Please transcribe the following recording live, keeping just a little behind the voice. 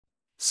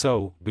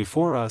So,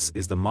 before us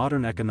is the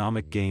modern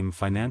economic game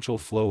Financial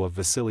Flow of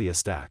Vasily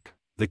Stakh.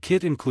 The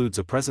kit includes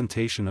a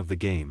presentation of the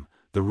game,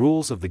 the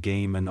rules of the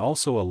game and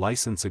also a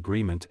license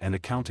agreement and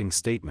accounting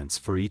statements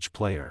for each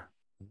player.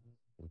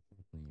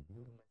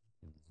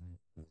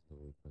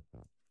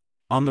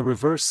 On the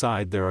reverse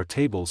side there are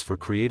tables for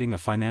creating a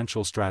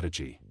financial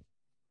strategy.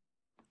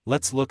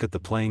 Let's look at the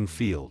playing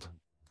field.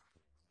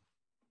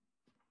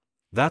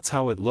 That's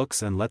how it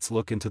looks, and let's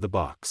look into the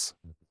box.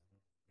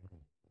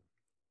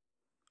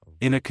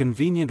 In a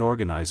convenient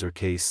organizer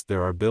case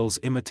there are bills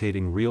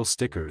imitating real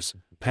stickers,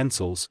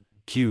 pencils,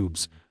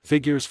 cubes,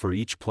 figures for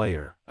each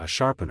player, a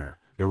sharpener,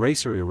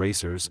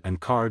 erasers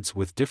and cards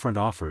with different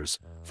offers,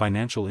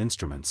 financial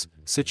instruments,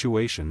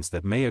 situations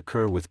that may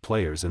occur with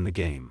players in the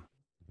game.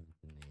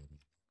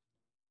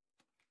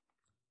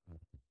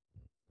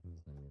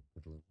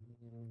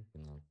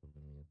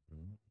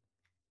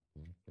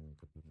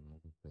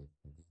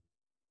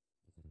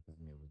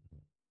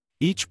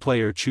 Each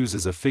player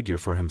chooses a figure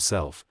for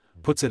himself,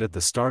 puts it at the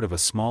start of a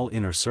small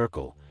inner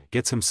circle,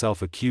 gets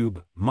himself a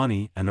cube,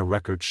 money and a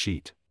record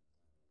sheet.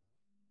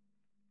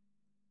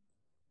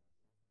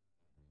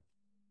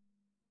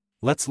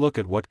 Let's look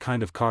at what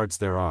kind of cards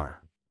there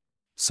are.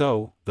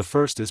 So, the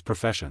first is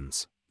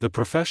professions. The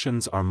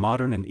professions are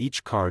modern and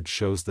each card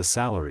shows the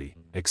salary,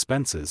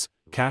 expenses,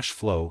 cash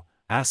flow,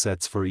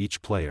 assets for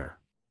each player.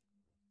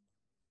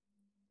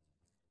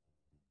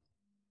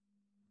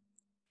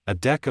 A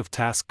deck of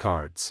task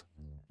cards.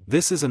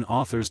 This is an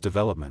author's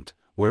development,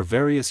 where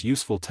various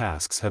useful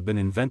tasks have been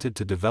invented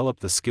to develop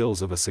the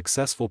skills of a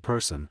successful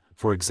person,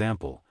 for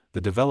example,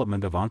 the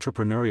development of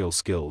entrepreneurial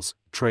skills,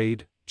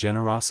 trade,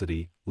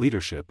 generosity,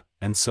 leadership,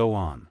 and so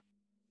on.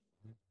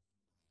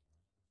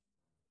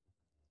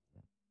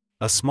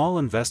 A small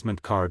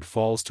investment card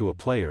falls to a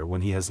player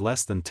when he has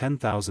less than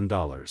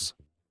 $10,000.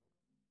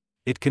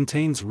 It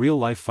contains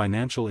real-life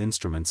financial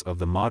instruments of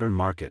the modern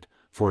market,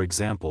 for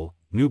example,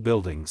 new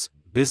buildings,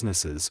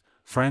 businesses,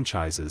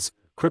 franchises,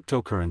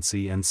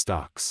 cryptocurrency and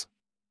stocks.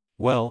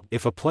 Well,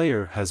 if a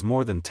player has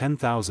more than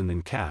 $10,000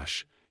 in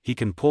cash, he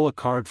can pull a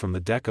card from the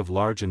deck of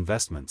large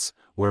investments,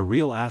 where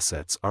real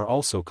assets are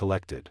also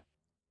collected.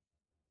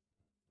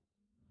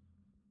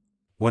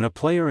 When a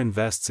player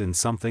invests in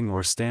something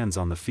or stands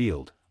on the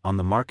field, on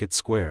the market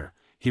square,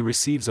 he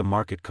receives a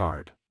market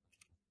card.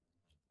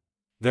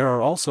 There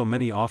are also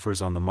many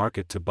offers on the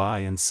market to buy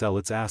and sell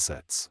its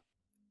assets.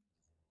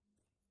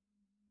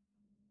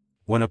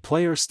 When a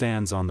player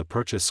stands on the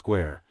purchase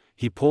square,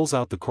 he pulls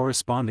out the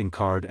corresponding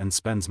card and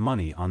spends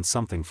money on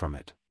something from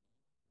it.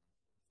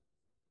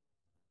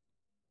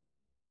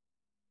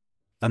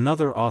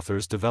 Another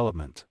author's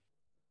development.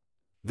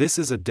 This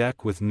is a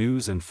deck with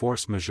news and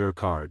force majeure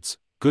cards,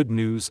 good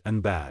news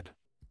and bad.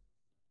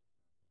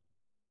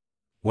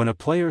 When a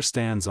player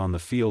stands on the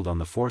field on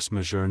the force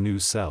majeure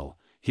news cell,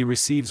 he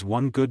receives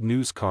one good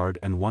news card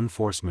and one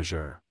force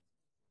majeure.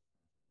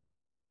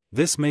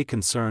 This may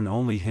concern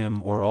only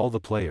him or all the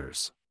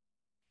players.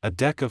 A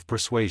deck of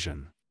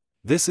persuasion.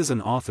 This is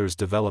an author's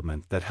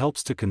development that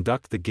helps to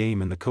conduct the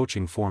game in the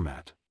coaching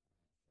format.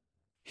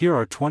 Here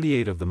are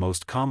 28 of the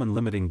most common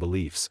limiting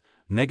beliefs,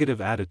 negative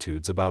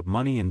attitudes about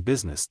money and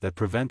business that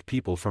prevent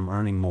people from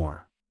earning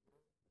more.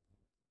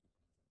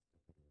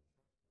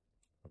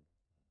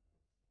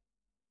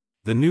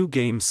 The new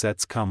game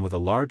sets come with a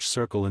large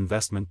circle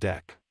investment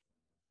deck.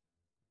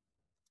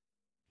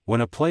 When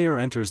a player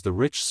enters the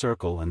rich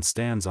circle and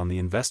stands on the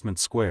investment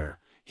square,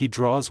 he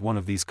draws one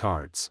of these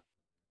cards.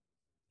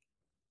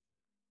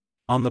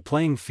 On the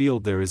playing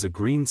field there is a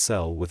green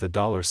cell with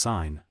a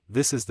 $sign,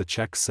 this is the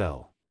check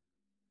cell.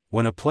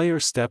 When a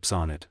player steps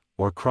on it,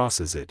 or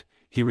crosses it,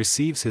 he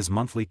receives his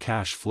monthly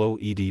cash flow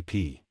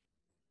EDP.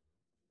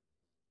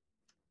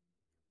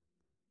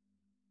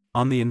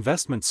 On the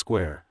investment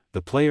square,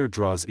 the player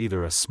draws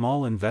either a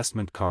small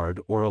investment card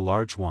or a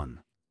large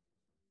one.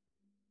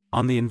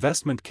 On the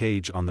investment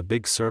cage on the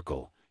big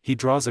circle, he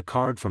draws a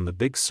card from the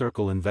big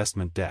circle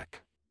investment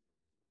deck.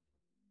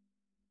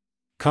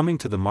 Coming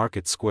to the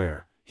market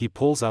square, he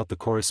pulls out the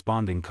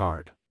corresponding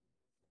card.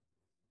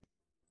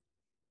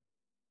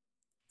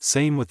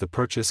 Same with the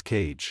purchase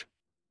cage.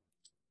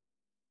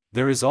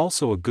 There is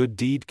also a good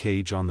deed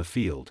cage on the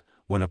field,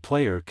 when a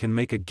player can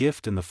make a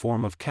gift in the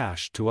form of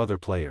cash to other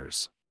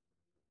players.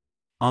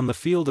 On the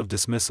field of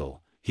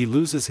dismissal, he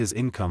loses his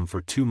income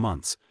for 2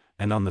 months,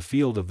 and on the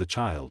field of the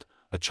child,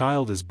 a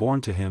child is born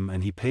to him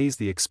and he pays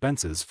the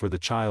expenses for the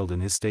child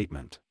in his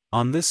statement.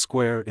 On this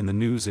square in the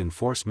news in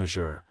force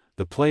majeure,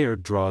 the player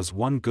draws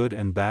one good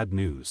and bad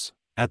news.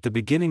 At the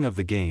beginning of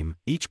the game,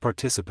 each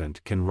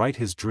participant can write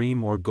his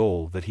dream or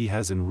goal that he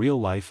has in real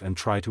life and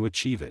try to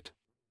achieve it.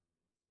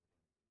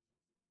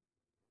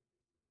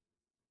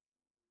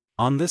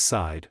 On this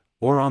side,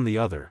 or on the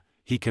other,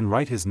 he can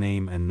write his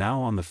name, and now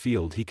on the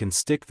field he can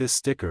stick this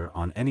sticker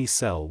on any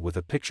cell with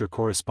a picture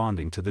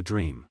corresponding to the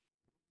dream.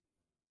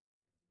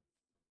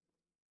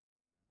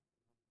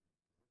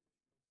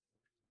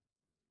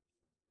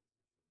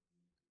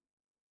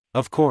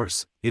 Of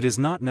course, it is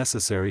not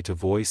necessary to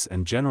voice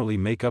and generally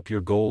make up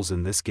your goals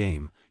in this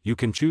game, you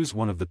can choose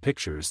one of the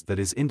pictures that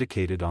is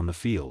indicated on the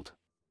field.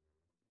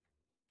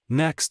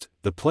 Next,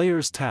 the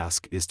player's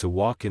task is to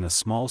walk in a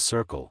small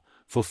circle,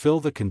 fulfill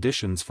the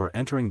conditions for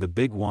entering the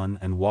big one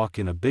and walk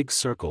in a big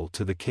circle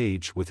to the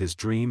cage with his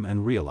dream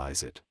and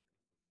realize it.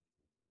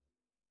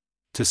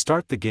 To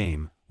start the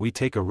game, we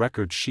take a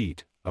record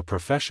sheet, a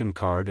profession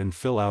card and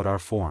fill out our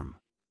form.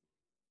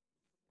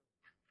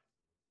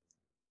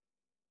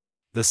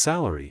 The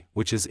salary,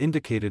 which is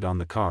indicated on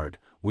the card,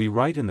 we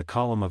write in the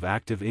column of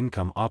active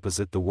income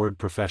opposite the word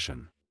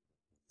profession.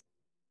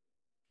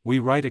 We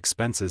write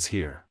expenses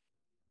here.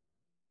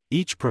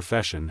 Each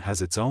profession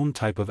has its own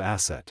type of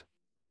asset.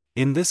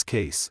 In this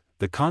case,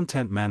 the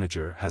content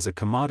manager has a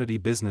commodity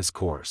business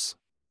course.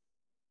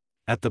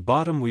 At the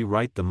bottom we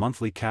write the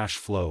monthly cash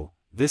flow.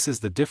 This is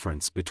the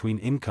difference between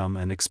income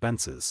and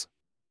expenses.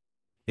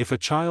 If a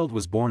child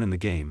was born in the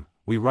game,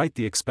 we write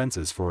the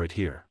expenses for it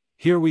here.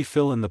 Here we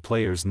fill in the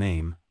player's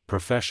name,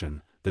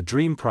 profession, the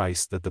dream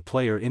price that the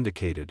player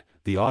indicated,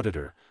 the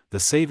auditor, the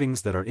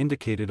savings that are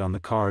indicated on the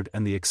card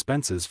and the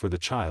expenses for the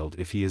child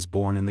if he is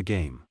born in the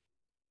game.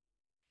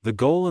 The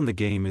goal in the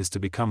game is to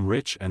become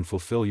rich and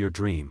fulfill your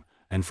dream,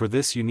 and for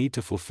this you need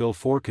to fulfill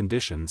 4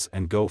 conditions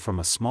and go from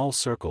a small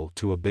circle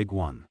to a big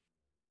one.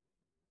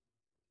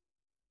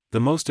 The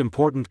most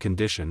important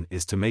condition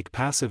is to make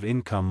passive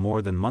income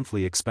more than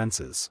monthly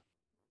expenses.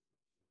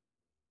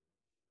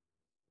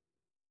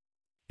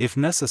 If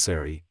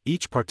necessary,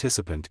 each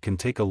participant can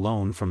take a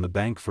loan from the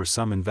bank for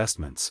some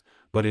investments,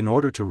 but in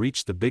order to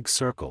reach the big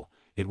circle,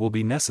 it will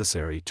be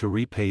necessary to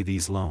repay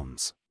these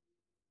loans.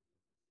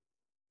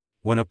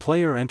 When a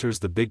player enters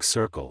the big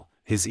circle,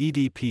 his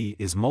EDP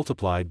is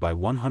multiplied by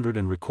 100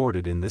 and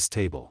recorded in this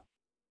table.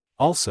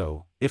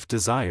 Also, if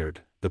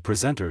desired, the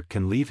presenter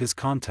can leave his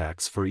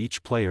contacts for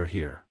each player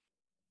here.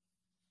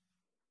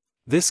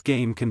 This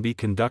game can be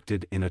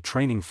conducted in a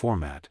training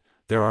format.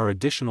 There are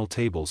additional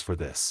tables for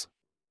this.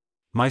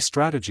 My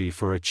strategy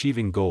for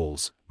achieving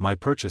goals, my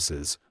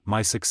purchases,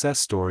 my success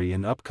story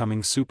and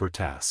upcoming super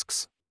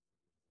tasks.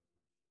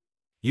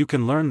 You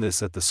can learn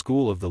this at the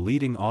school of the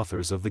leading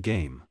authors of the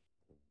game.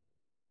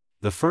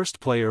 The first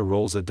player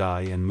rolls a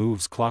die and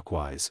moves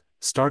clockwise,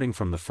 starting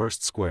from the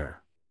first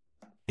square.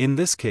 In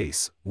this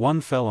case,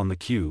 1 fell on the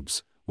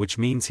cubes, which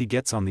means he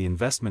gets on the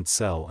investment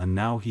cell and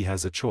now he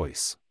has a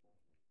choice.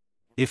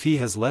 If he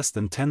has less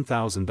than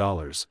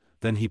 $10,000,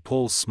 then he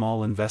pulls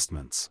small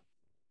investments.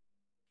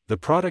 The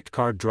product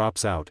card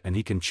drops out and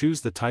he can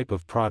choose the type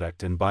of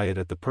product and buy it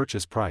at the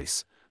purchase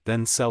price,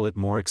 then sell it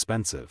more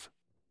expensive.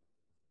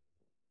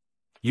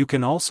 You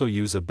can also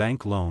use a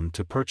bank loan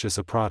to purchase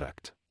a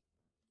product.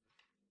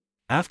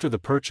 After the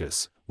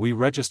purchase, we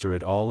register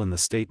it all in the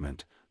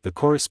statement, the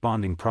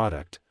corresponding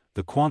product,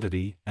 the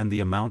quantity and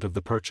the amount of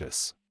the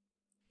purchase.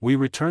 We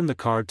return the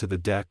card to the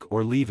deck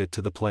or leave it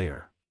to the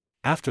player.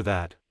 After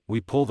that,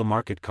 we pull the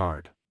market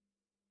card.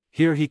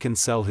 Here he can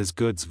sell his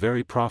goods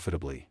very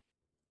profitably.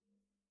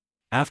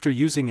 After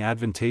using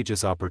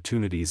advantageous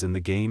opportunities in the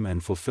game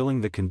and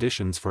fulfilling the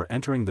conditions for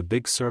entering the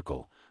big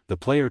circle, the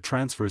player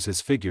transfers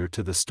his figure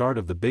to the start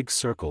of the big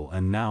circle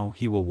and now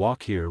he will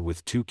walk here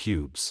with 2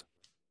 cubes.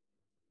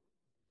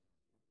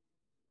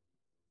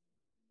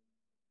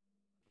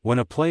 When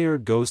a player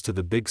goes to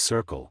the big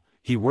circle,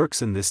 he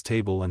works in this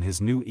table and his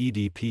new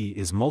EDP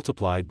is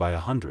multiplied by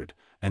 100,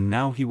 and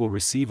now he will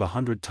receive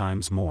 100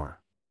 times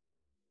more.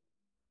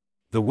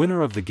 The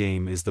winner of the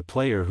game is the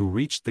player who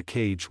reached the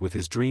cage with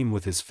his dream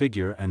with his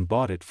figure and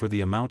bought it for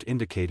the amount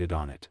indicated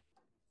on it.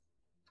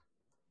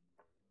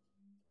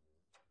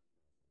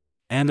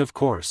 And of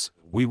course,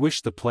 we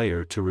wish the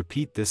player to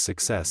repeat this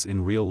success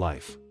in real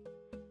life.